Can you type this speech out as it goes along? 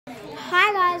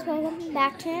Hi guys, welcome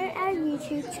back to our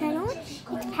YouTube channel. It's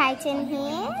Peyton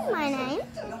here, my name,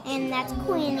 and that's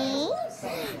Queenie.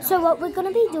 So what we're going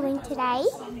to be doing today,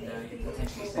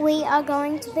 we are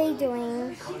going to be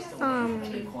doing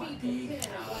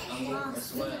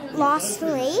last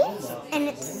three, and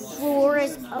its floor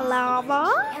is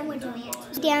lava, and we're doing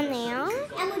it down there,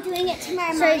 and we're doing it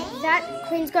tomorrow morning. So that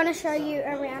Queen's going to show you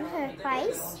around her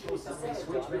place. Oh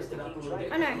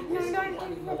no, don't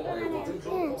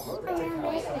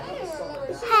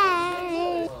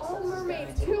Hey!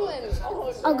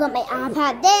 I got my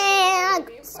iPad there, I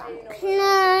got some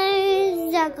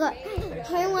clothes, I got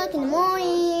homework in the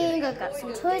morning, I got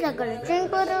some toys, I got a drink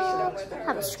bottle, I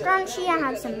have a scrunchie, I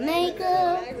have some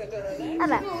makeup, I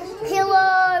have a pillow,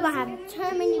 I have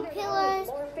so many pillows,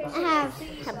 I have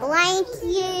a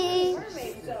blanket,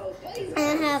 and I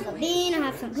have a bin, I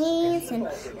have some pants, and I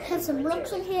have some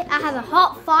rocks in here, I have a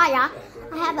hot fire,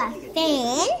 I have a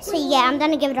fan, so yeah, I'm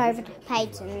going to give it over to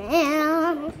Peyton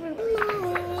now.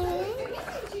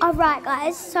 Alright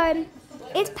guys, so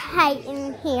it's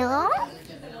Peyton here.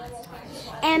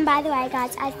 And by the way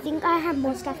guys, I think I have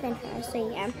more stuff than her, so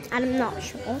yeah, I'm not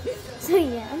sure. So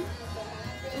yeah.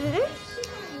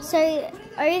 So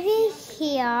over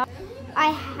here,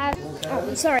 I have,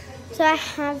 So I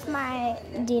have my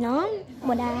dinner,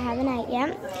 what I haven't ate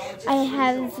yet. I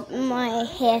have my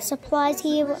hair supplies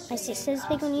here, what my sister's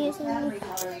been on using.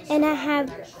 And I have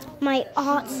my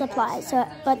art supplies,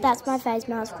 but that's my face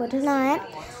mask for tonight.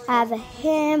 I have a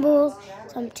handball,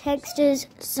 some textures,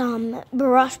 some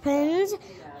brush pens.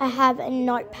 I have a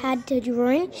notepad to draw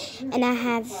in, and I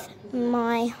have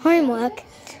my homework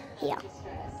here.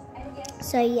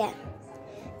 So yeah,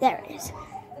 there it is.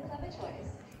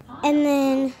 And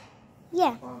then,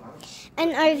 yeah.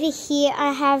 And over here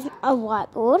I have a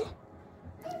whiteboard.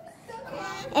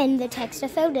 And the texter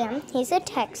fell down. Here's a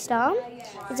texter.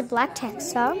 It's a black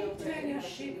texter.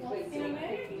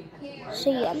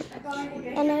 So yeah.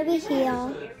 And over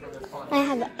here I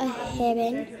have a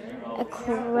hairband. A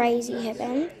crazy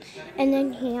hairband. And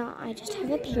then here I just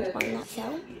have a pink one that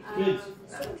fell.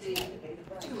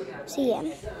 So yeah.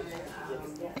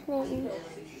 And then,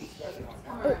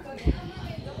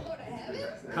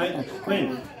 Peyton, Quinn,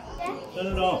 turn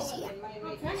it off.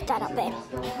 Start up there.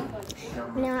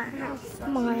 Now I have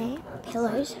my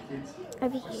pillows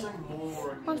over here.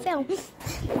 One fell. This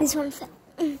one fell.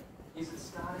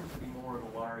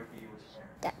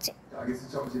 That's it. I guess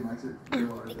it's obviously makes it Big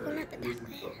one at the back there.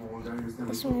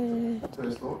 This one,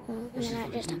 and then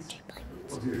I just have 2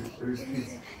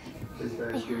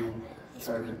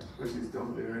 blankets.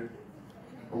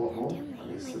 A lot more. I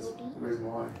guess that's the reason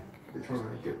why they're trying to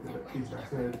get the kids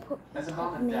vaccinated. As a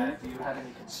mum and dad, do you have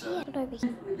any concern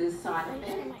with the side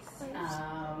effects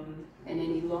and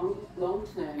any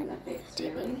long-term effects,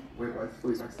 really? We're both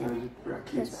fully vaccinated for our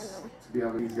kids to be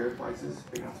able to go places,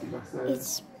 being able to be vaccinated.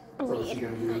 It's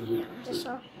weird.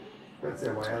 That's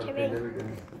our way out of the pandemic,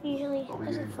 and Usually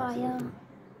there's a fire.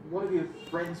 What have your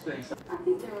friends been saying? I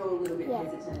think they're all a little bit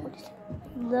hesitant.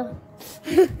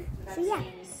 So yeah,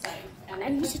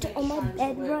 I'm just on my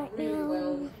bed right now,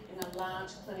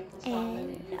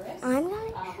 and I'm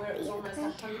going to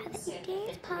have a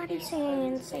dance party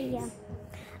soon, so yeah.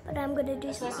 But I'm going to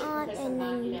do some art, and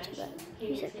then YouTube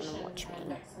is going to watch me.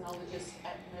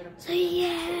 So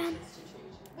yeah,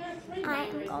 I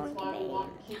am going to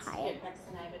be tired.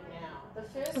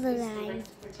 Other than,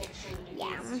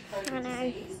 yeah, I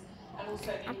know,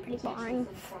 I'm pretty boring.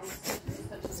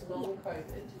 So,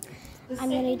 yeah. I'm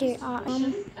going to do art.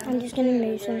 I'm just going to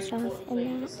move some stuff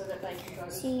in that.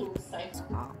 See, it's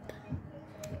up.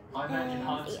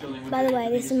 Yeah. By the way,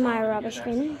 this is my rubbish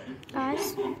bin,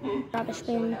 guys. Rubbish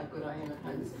bin.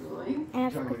 And I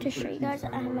forgot to show you guys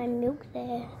that I have my milk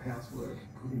there. I have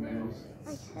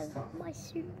my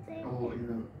soup there. all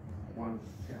in one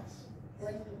house.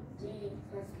 When do you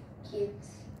have kids?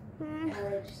 I don't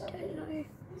know.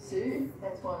 Soon.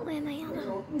 That's why Where am I we're at?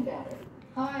 talking about it.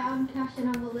 Hi, I'm Cash and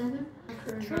I'm 11.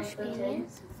 Trash bin.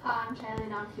 Hi, I'm Kaylee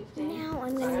and I'm 15. Now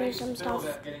I'm going to do some stuff.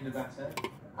 Getting the vaccine?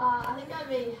 I think I'd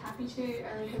be happy to,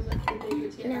 only because it would be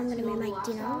good to get Now I'm back going to make normal my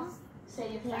dinner. lifestyle, see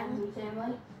your friends and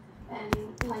family, and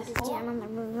play This is sport. down on the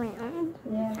ground.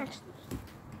 Yeah, Actually,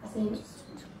 I think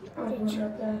I would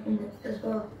want that as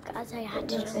well. guys, I had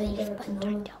to leave, but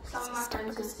don't tell Some of my my sister friends are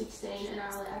because 16 and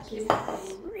are allowed to.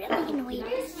 really annoying.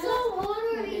 It's so hard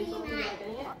already.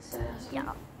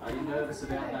 Yeah. Are you nervous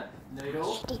about that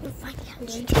needle? She didn't find out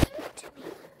she did it to me.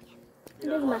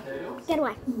 Get away. Get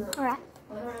away. Alright.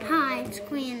 Hi, it's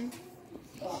Quinn.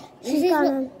 She's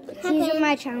in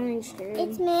my challenge room.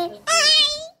 It's me.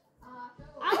 Hi!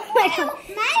 Oh my god.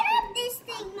 Made up this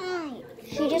thing, mate.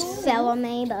 She just fell on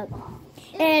me, but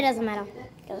It doesn't matter.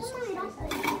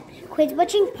 Queen's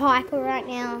watching Piper right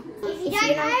now. If you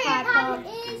don't know Piper,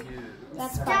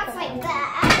 that's Piper. Like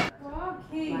that.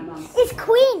 It's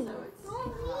Queen.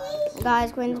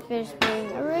 Guys, Queen's fish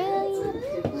being really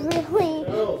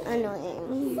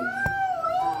annoying.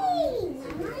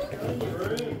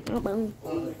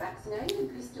 Vaccinated,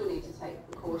 you still need to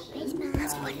take precautions.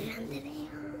 Let's put it under there.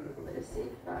 But it's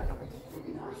sick, but it would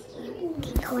be nice to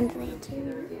Can go under there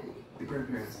too. The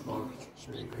grandparents love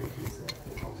the grandkids.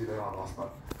 Obviously they are lost, but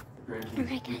the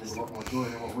grandkids give them a lot more joy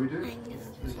than what we do.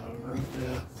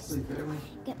 See family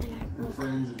and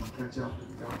friends and catch up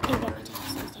and go on. They're just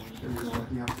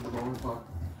waking up to the morning park.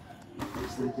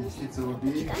 Sleeping skits or a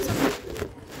beer. I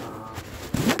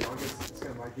guess it's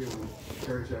going to make you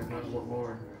encourage that much a lot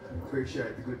more and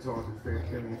appreciate the good times with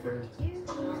family and friends.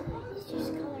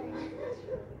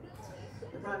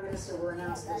 The Prime Minister will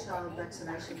announce the child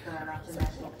vaccination plan after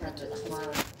National Cabinet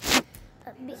tomorrow.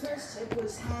 First it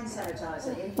was hand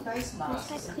sanitizer, then face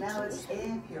masks, and now it's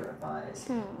air purifiers.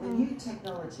 The new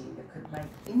technology that could make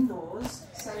indoors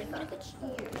safer.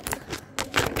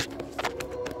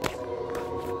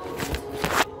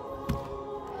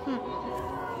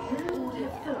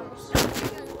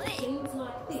 Things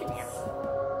like this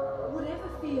would ever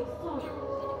feel foreign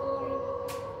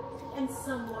and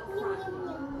somewhat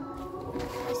frightening.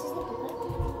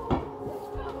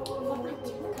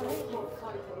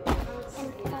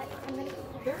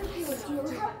 Very few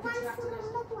adults have contracted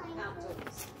it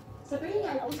outdoors. So being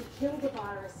able to kill the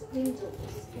virus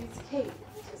indoors is key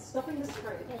to stopping the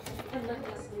spread and letting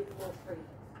us live more freely.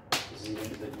 This is the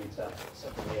unit that needs that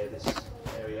something near this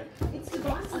area. It's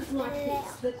devices like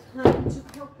this that claim to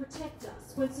help protect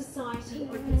us when society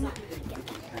opens up again.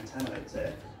 It contaminates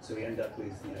air, so we end up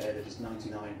with air that is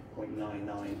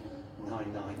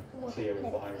 99.9999 clear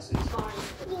of viruses.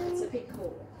 It's a big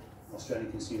call.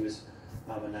 Australian consumers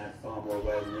are now far more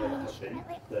aware than they ever have been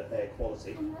that air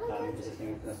quality is a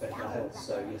thing that can affect our health.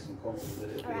 So yes, I'm confident that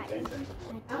it'll be a game changer.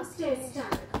 Our staff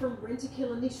staff from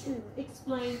Rent-A-Kill Initiative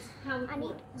explains how it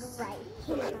works.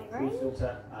 So a cool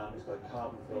filter, it's got a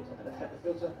carbon filter and a HEPA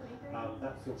filter.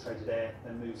 That filtrated air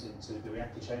then moves into the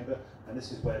reactor chamber, and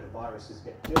this is where the viruses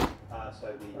get killed.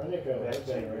 So the reactor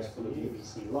chamber is full of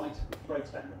UVC light, which breaks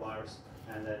down the virus,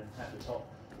 and then at the top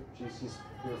it produces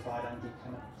purified and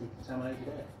decontaminated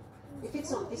air. If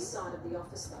it's on this side of the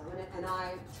office though, and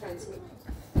I transmit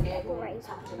airborne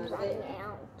pathogen over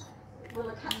there, will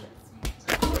it happen?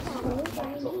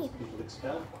 People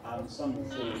expel. Some will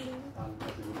fall as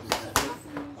the route is method.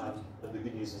 But the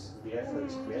good news is the airflow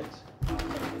is create,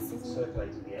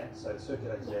 circulating the air. So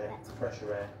circulated air,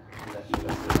 pressure air, and that can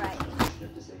go through transmission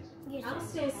of disease.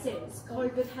 Alistair says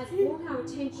COVID has brought our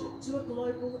attention to a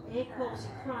global air quality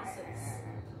crisis,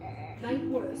 made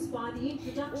worse by the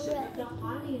introduction of the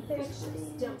highly infectious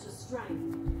Delta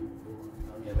strain.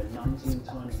 Yeah, we're 19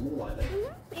 times more likely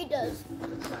to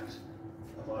contract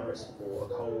a virus or a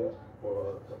cold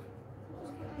or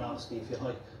a nasty, if you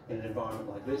like, in an environment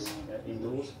like this,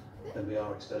 indoors, than we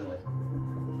are externally.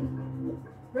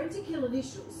 Rent-A-Kill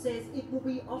Initials says it will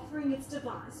be offering its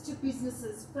device to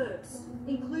businesses first,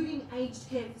 including aged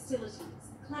care facilities,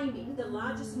 claiming the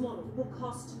largest model will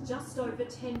cost just over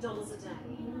 $10 a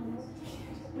day.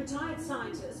 Retired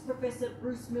scientist Professor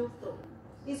Bruce Milthorpe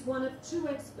is one of two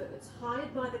experts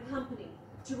hired by the company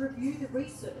to review the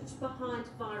research behind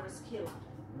Virus Killer.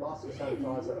 Masks and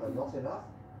sanitizer are not enough.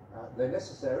 They're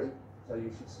necessary, so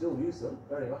you should still use them,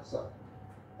 very much so.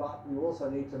 But you also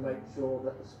need to make sure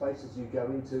that the spaces you go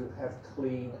into have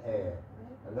clean air.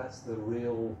 And that's the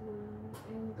real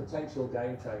potential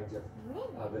game changer,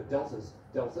 the deltas,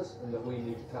 and that we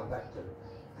need to come back to.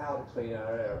 How to clean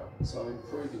our air up. So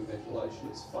improving ventilation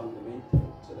is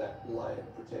fundamental to that layered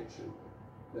protection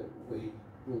that we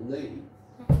will need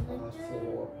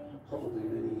for probably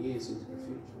many years into the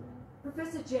future.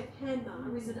 Professor Jeff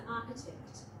Hanmar is an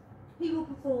architect. He will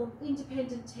perform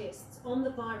independent tests on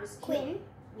the virus killer,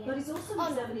 but is also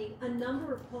examining a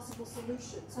number of possible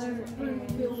solutions to improve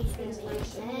building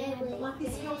ventilation, like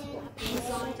this health block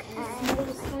designed in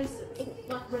smaller spaces,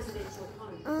 like residential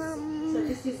homes. So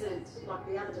this isn't like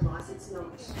the other device, it's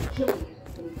not killing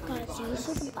any kind of virus.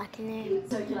 It's circulating air.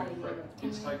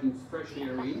 It's taking fresh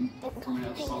air in from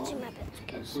outside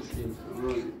and pushing it into the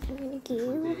room,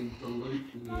 preventing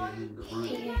polluting the air in the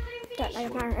room. Don't know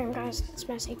my room, guys. It's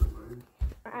messy.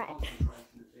 Alright.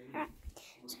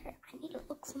 So I need to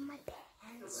look for my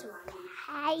pants.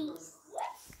 Okay.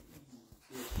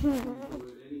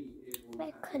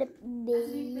 Where could it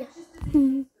be? Where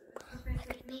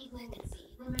could it be?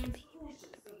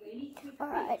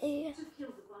 Alrighty.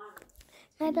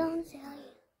 I don't tell you.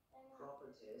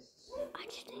 I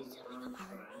just need something on my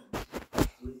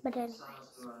But anyways,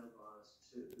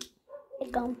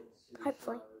 it's gone.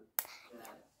 Hopefully.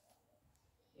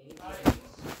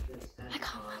 I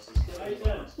can't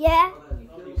wait. Yeah.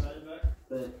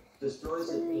 But destroys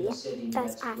it in a setting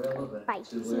That's that's after relevant bites.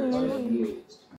 to where it's being used.